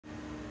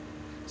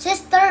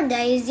Sister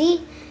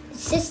Daisy,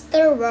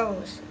 Sister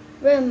Rose,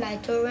 written by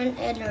Torrent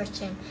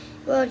Anderson,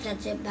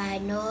 illustrated by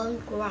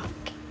Nolan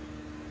Gronk.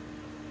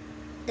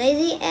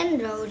 Daisy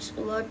and Rose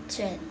were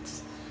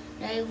twins.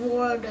 They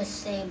wore the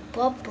same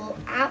purple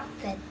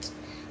outfit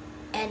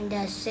and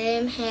the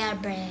same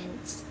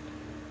hairbands.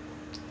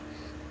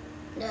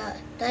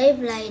 They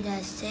played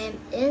the same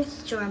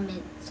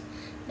instruments,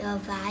 the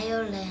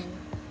violin.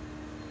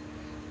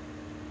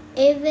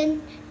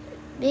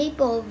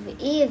 People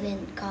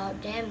even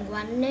called them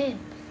one name,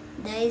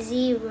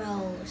 Daisy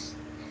Rose,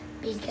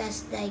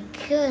 because they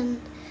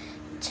couldn't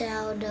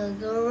tell the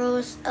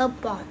girls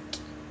apart.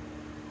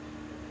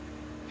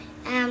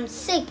 I'm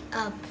sick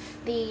of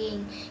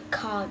being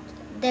called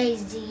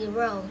Daisy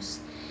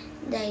Rose,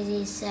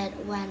 Daisy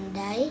said one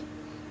day.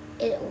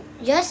 It's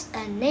just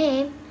a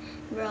name,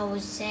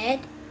 Rose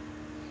said.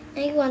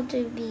 I want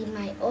to be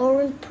my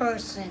own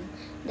person,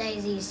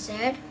 Daisy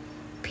said.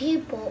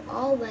 People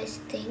always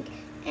think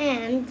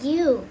I'm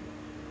you.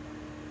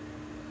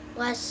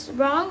 What's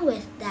wrong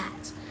with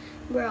that?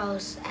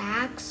 Rose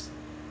asked.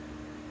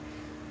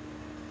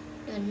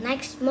 The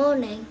next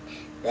morning,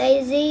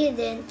 Daisy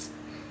didn't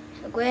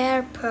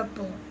wear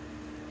purple.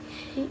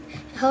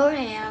 Her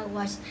hair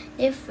was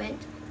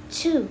different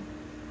too.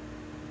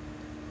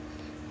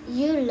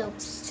 You look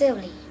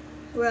silly,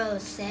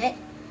 Rose said.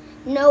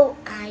 No,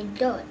 I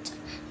don't,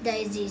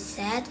 Daisy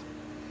said.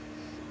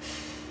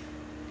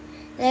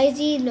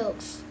 Daisy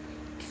looks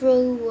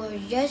through was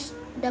just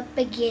the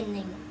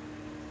beginning.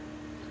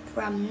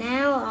 From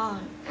now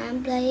on,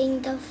 I'm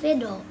playing the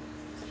fiddle,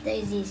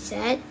 Daisy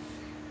said.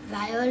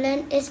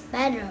 Violin is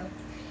better,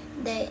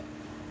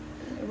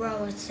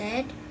 Rose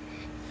said.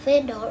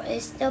 Fiddle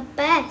is the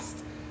best,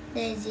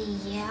 Daisy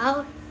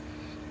yelled.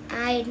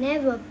 I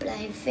never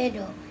play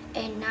fiddle,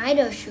 and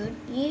neither should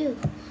you,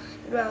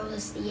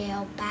 Rose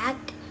yelled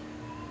back.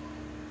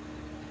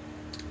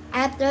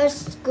 After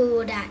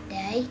school that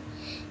day,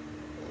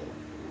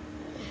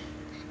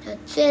 the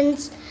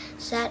twins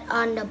sat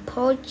on the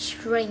porch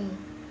swing.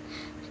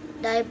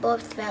 They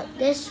both felt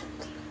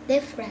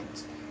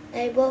different.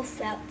 They both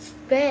felt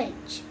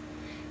strange.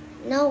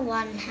 No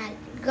one had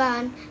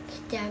gotten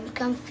them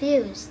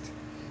confused.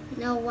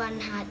 No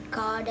one had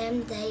called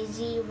them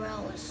Daisy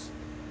Rose.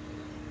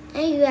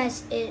 I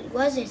guess it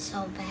wasn't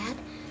so bad,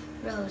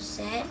 Rose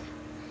said.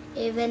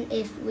 Even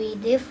if we're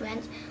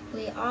different,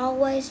 we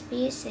always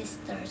be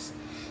sisters,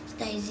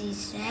 Daisy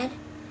said.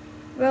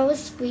 Rose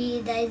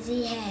squeezed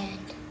Daisy's hand.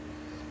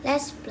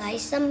 Let's play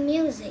some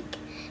music,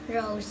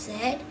 Rose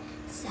said.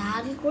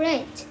 Sounds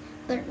great,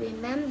 but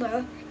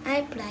remember,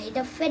 I play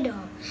the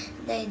fiddle,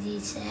 Daisy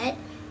said.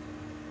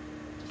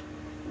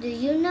 Do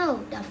you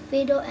know the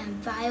fiddle and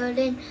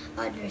violin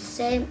are the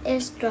same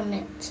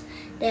instruments?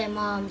 Their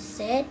mom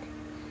said.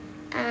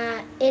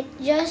 It's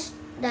just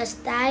the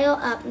style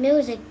of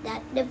music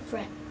that's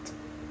different.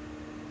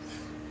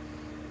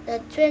 The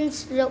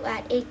twins looked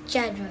at each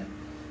other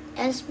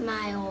and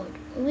smiled.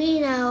 We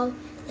know,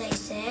 they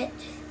said.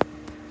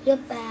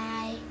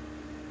 Goodbye.